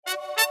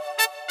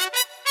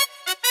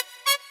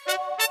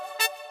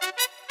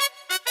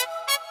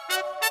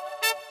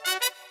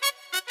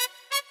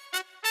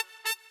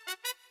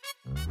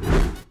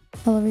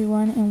Hello,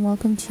 everyone, and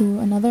welcome to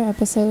another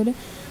episode.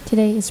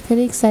 Today is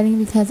pretty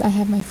exciting because I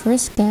have my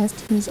first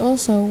guest, who is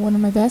also one of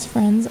my best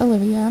friends,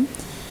 Olivia.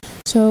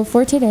 So,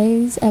 for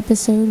today's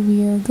episode,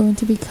 we are going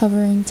to be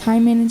covering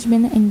time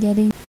management and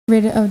getting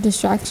rid of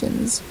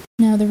distractions.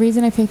 Now, the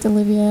reason I picked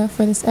Olivia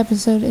for this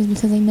episode is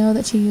because I know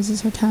that she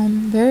uses her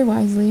time very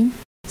wisely.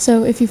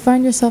 So, if you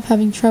find yourself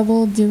having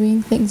trouble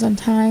doing things on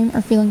time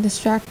or feeling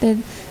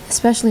distracted,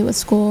 especially with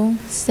school,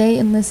 stay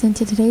and listen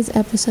to today's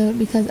episode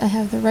because I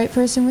have the right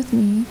person with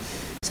me.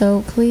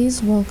 So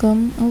please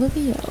welcome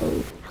Olivia.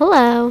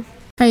 Hello.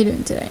 How are you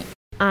doing today?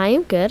 I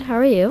am good. How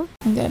are you?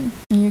 I'm good.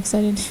 Are you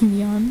excited to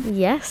be on?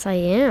 Yes, I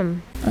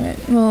am. Okay,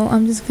 well,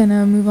 I'm just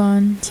gonna move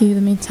on to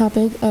the main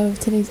topic of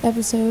today's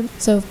episode.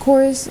 So, of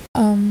course,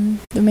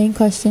 the main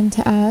question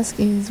to ask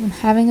is, when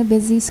having a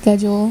busy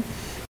schedule,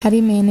 how do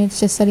you manage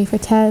to study for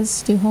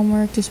tests, do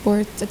homework, do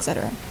sports,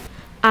 etc.?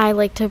 I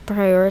like to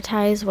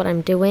prioritize what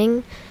I'm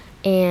doing,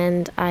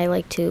 and I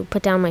like to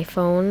put down my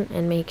phone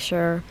and make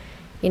sure,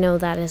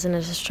 that isn't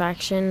a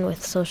distraction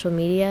with social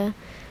media,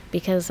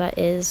 because that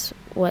is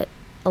what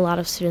a lot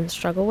of students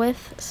struggle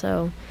with.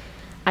 So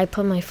I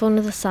put my phone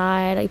to the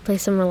side, I play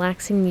some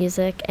relaxing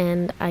music,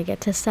 and I get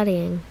to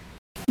studying.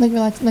 Like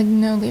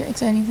no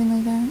lyrics or anything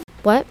like that?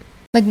 What?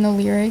 Like no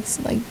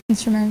lyrics, like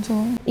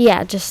instrumental?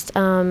 Yeah, just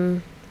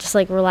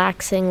like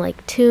relaxing,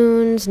 like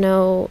tunes,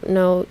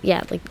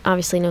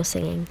 obviously no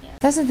singing.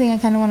 That's the thing I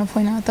kind of want to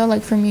point out though,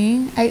 like for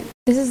me,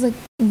 this is like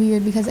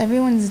weird because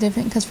everyone is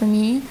different, because for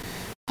me,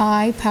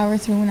 I power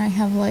through when I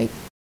have like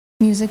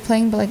music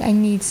playing, but like I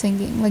need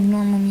singing, like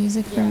normal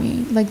music for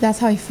me. Like that's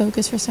how I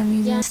focus for some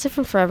reason. Yeah, it's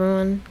different for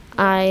everyone.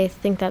 I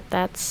think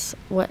that's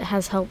what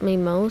has helped me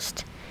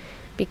most,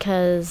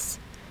 because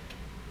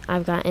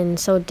I've gotten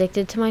so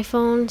addicted to my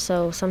phone,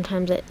 so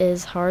sometimes it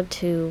is hard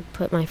to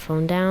put my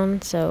phone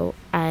down. So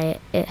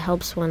it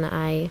helps when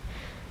I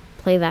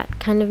play that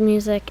kind of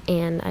music,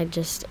 and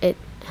it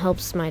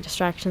helps my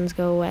distractions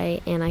go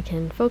away, and I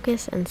can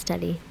focus and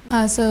study.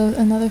 So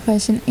another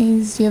question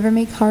is, do you ever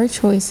make hard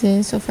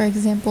choices? So for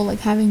example, like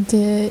having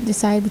to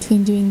decide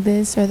between doing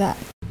this or that?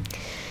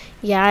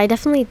 Yeah, I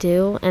definitely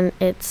do, and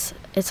it's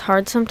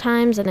hard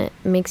sometimes, and it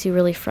makes you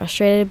really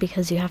frustrated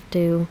because you have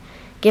to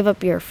give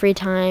up your free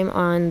time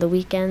on the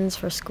weekends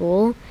for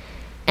school,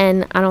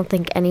 and I don't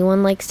think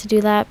anyone likes to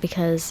do that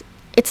because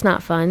it's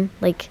not fun.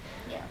 Like,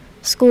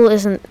 school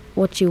isn't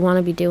what you want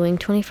to be doing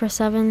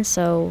 24/7,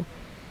 so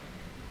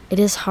it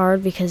is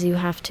hard because you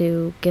have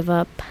to give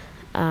up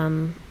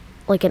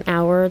like an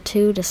hour or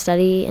two to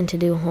study and to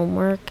do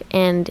homework,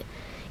 and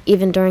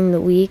even during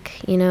the week,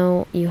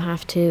 you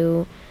have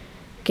to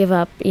give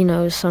up,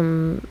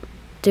 some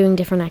doing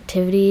different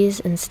activities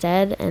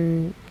instead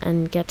and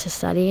get to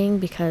studying,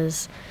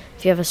 because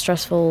if you have a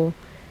stressful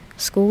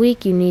school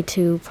week, you need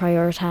to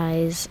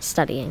prioritize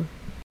studying.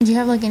 Do you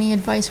have like any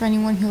advice for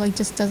anyone who like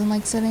just doesn't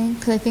like studying?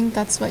 Because I think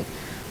that's like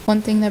one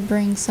thing that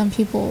brings some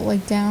people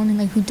like down, and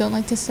like who don't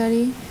like to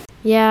study.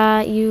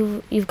 Yeah,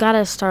 you've got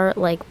to start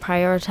like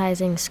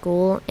prioritizing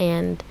school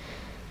and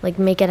like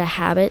make it a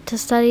habit to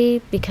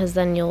study, because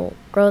then you'll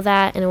grow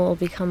that and it will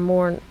become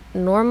more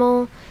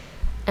normal.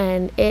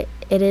 And it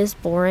is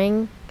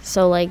boring,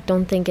 so like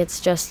don't think it's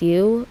just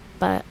you,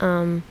 but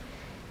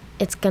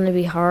it's gonna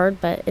be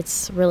hard, but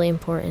it's really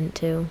important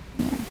too.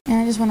 Yeah. And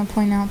I just want to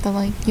point out that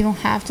like you don't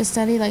have to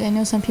study. Like I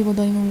know some people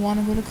don't even want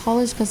to go to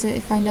college because they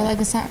find out like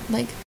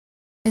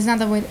it's not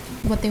the way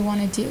what they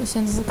want to do. So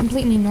it's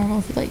completely normal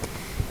if like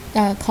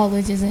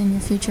college isn't in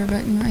your future,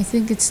 but I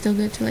think it's still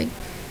good to like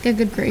get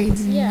good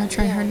grades and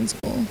try hard in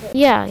school.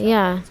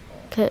 Yeah,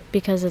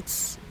 because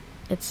it's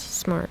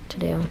smart to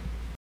do.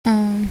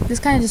 This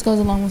kind of just goes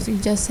along with what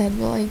you just said,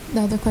 but like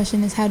the other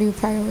question is, how do you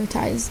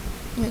prioritize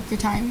like your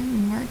time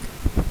and work?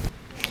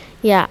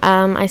 Yeah,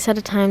 I set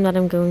a time that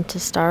I'm going to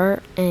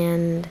start,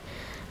 and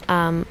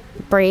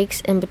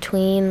breaks in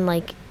between,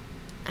 like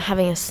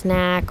having a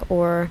snack,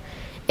 or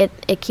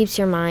it keeps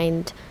your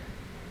mind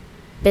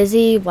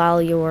busy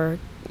while you're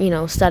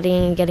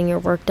studying and getting your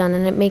work done,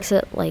 and it makes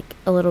it like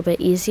a little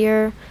bit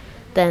easier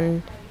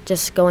than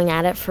just going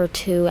at it for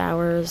 2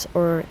 hours,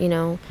 or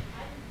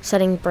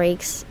setting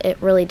breaks. It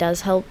really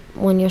does help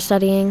when you're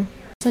studying.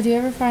 So do you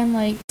ever find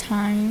like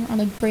time or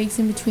like breaks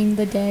in between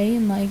the day,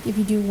 and like if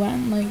you do,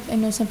 when? Like I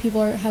know some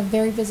people have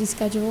very busy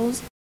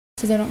schedules,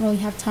 so they don't really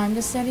have time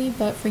to study,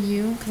 but for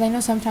you, because I know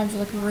sometimes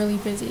you're like really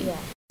busy. Yeah.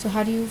 So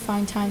how do you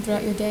find time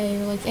throughout your day,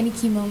 or like any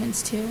key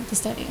moments to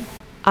study?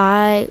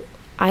 I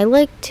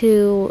like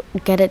to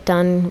get it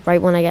done right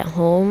when I get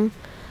home,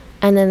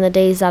 and then the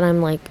days that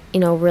I'm like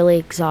really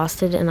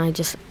exhausted and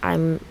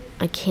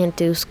I can't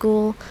do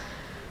school,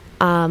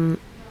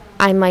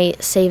 I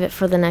might save it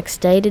for the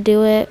next day to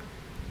do it,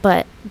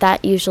 but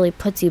that usually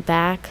puts you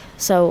back.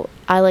 So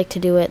I like to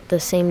do it the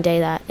same day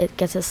that it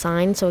gets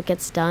assigned, so it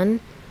gets done.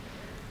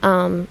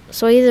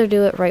 So I either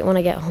do it right when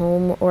I get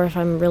home, or if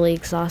I'm really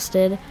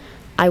exhausted,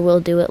 I will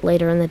do it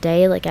later in the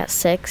day, like at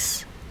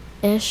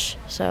 6-ish.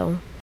 So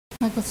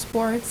like with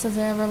sports, does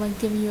it ever like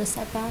give you a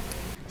setback?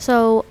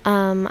 So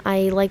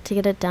I like to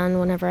get it done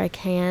whenever I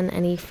can,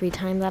 any free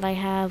time that I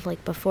have,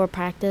 like before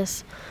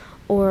practice,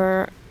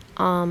 or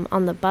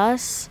on the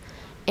bus,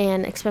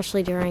 and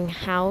especially during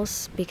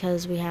house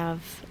because we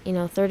have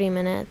 30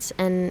 minutes,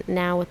 and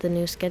now with the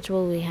new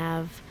schedule we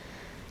have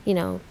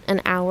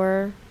an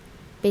hour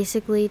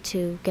basically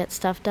to get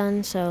stuff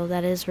done, so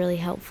that is really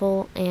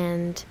helpful,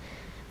 and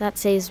that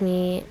saves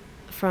me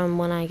from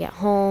when I get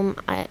home.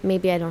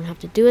 Maybe I don't have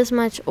to do as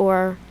much,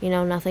 or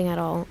nothing at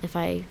all if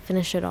I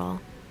finish it all.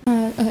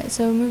 Okay,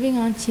 so moving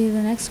on to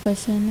the next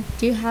question.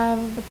 Do you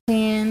have a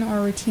plan or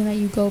a routine that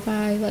you go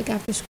by, like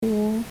after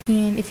school?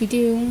 And if you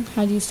do,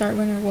 how do you start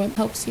one, or what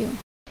helps you?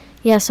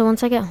 Yeah, so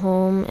once I get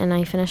home and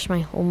I finish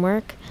my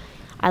homework,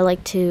 I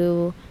like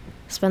to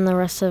spend the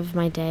rest of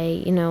my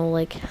day,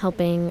 like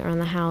helping around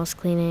the house,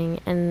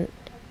 cleaning, and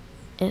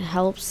it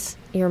helps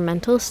your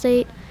mental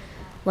state,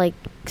 like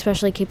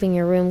especially keeping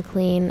your room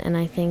clean, and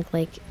I think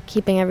like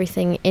keeping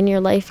everything in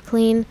your life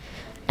clean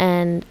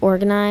and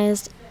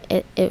organized,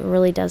 it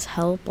really does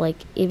help. Like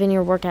even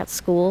your work at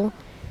school,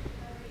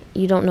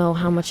 you don't know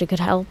how much it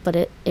could help, but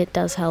it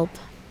does help.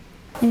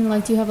 And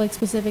like, do you have like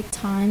specific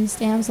time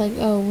stamps? Like,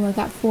 oh, well,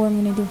 at 4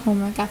 I'm gonna do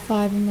homework. At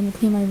 5 I'm gonna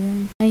clean my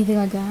room. Anything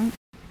like that?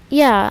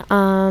 Yeah,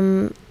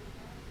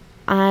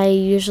 I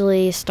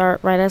usually start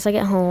right as I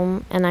get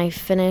home, and I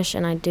finish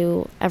and I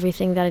do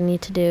everything that I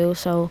need to do.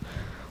 So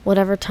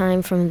whatever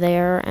time from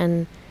there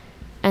and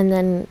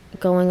then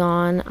going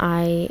on,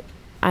 I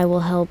will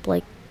help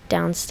like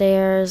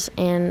downstairs,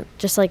 and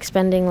just like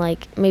spending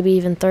like maybe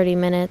even 30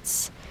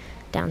 minutes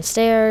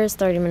downstairs,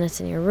 30 minutes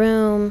in your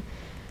room,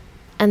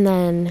 and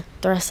then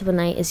the rest of the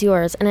night is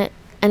yours. And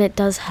it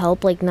does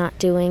help like not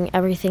doing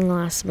everything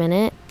last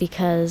minute,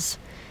 because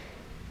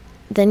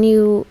then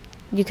you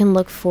can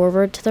look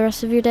forward to the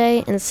rest of your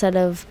day instead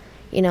of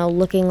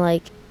looking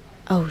like,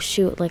 oh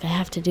shoot, like I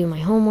have to do my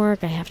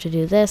homework, I have to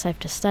do this, I have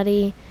to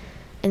study.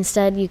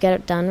 Instead, you get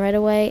it done right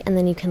away, and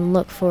then you can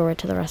look forward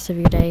to the rest of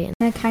your day. And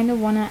I kind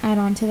of want to add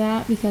on to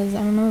that, because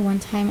I remember one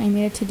time I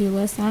made a to-do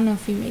list. I don't know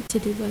if you make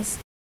to-do lists,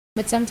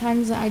 but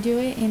sometimes I do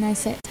it and I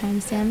set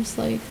timestamps.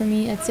 Like for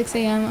me, at 6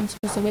 a.m. I'm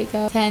supposed to wake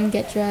up, 10,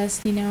 get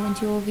dressed, and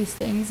do all these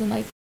things. And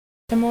like,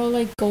 they're more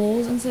like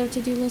goals instead of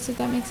to-do lists, if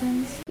that makes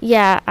sense.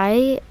 Yeah,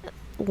 I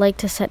like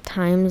to set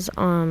times,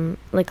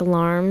 like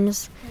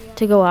alarms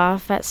to go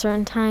off at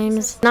certain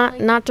times.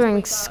 Not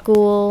during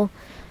school,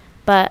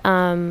 but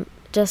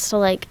just to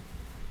like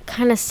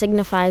kind of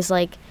signifies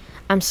like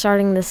I'm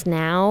starting this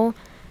now,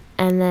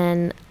 and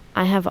then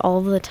I have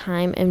all the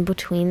time in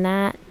between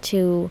that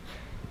to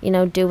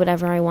do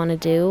whatever I want to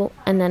do,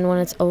 and then when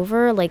it's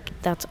over, like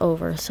that's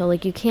over. So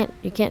like you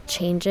can't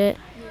change it.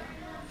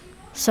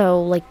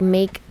 So like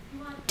make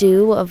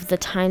do of the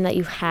time that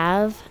you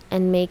have,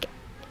 and make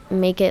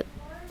it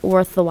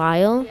worth the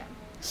while.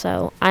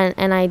 So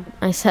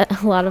I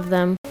set a lot of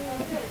them.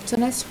 So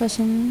next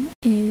question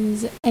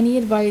is, any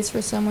advice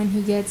for someone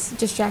who gets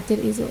distracted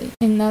easily?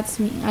 And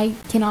that's me. I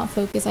cannot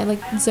focus. I like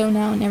zone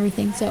out and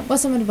everything. So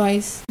what's some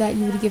advice that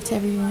you would give to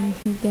everyone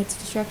who gets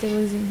distracted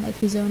easily, like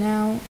who zone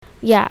out?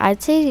 Yeah,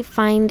 I'd say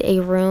find a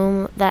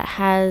room that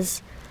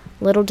has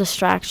little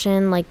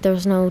distraction, like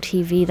there's no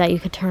TV that you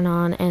could turn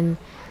on, and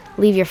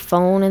leave your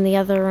phone in the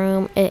other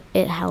room.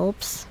 It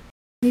helps.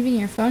 Leaving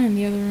your phone in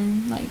the other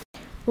room,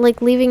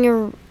 like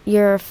leaving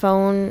your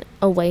phone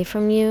away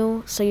from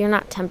you, so you're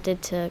not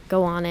tempted to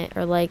go on it,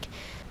 or like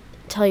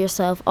tell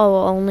yourself,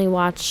 oh, I'll only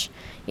watch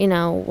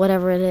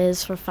whatever it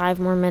is for 5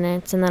 more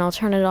minutes, and then I'll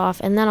turn it off,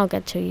 and then I'll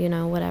get to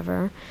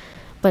whatever.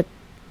 But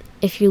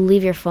if you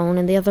leave your phone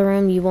in the other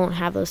room, you won't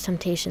have those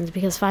temptations,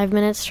 because 5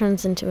 minutes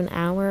turns into an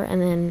hour,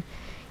 and then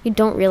you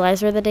don't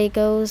realize where the day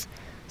goes.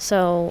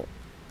 So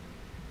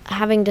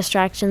having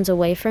distractions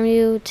away from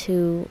you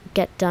to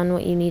get done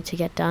what you need to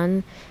get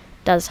done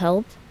does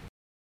help.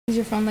 Is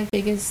your phone like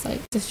biggest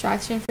like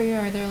distraction for you,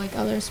 or are there like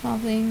other small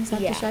things that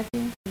distract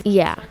you?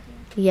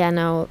 Yeah,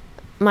 no,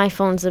 my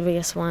phone's the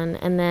biggest one,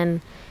 and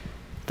then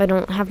if I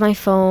don't have my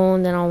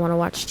phone, then I'll want to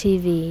watch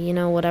TV,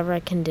 whatever I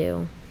can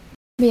do.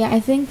 But yeah, I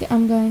think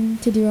I'm going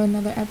to do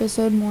another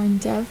episode more in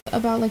depth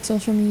about like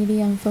social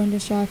media and phone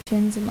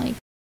distractions, and like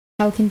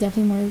how it can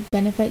definitely more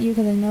benefit you,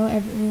 because I know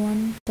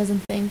everyone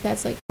doesn't think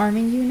that's like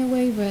harming you in a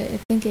way, but I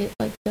think it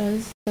like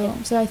does.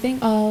 So I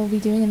think I'll be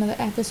doing another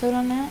episode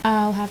on that.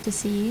 I'll have to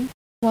see.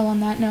 Well,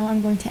 on that note,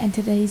 I'm going to end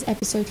today's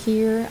episode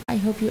here. I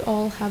hope you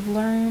all have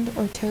learned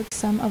or took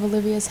some of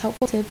Olivia's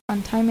helpful tips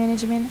on time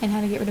management and how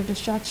to get rid of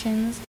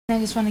distractions. And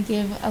I just want to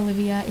give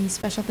Olivia a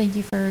special thank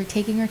you for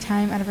taking her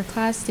time out of her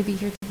class to be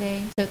here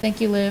today. So thank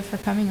you, Liv, for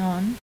coming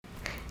on.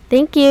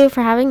 Thank you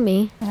for having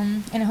me.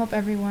 And I hope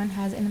everyone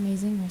has an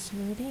amazing rest of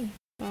their day.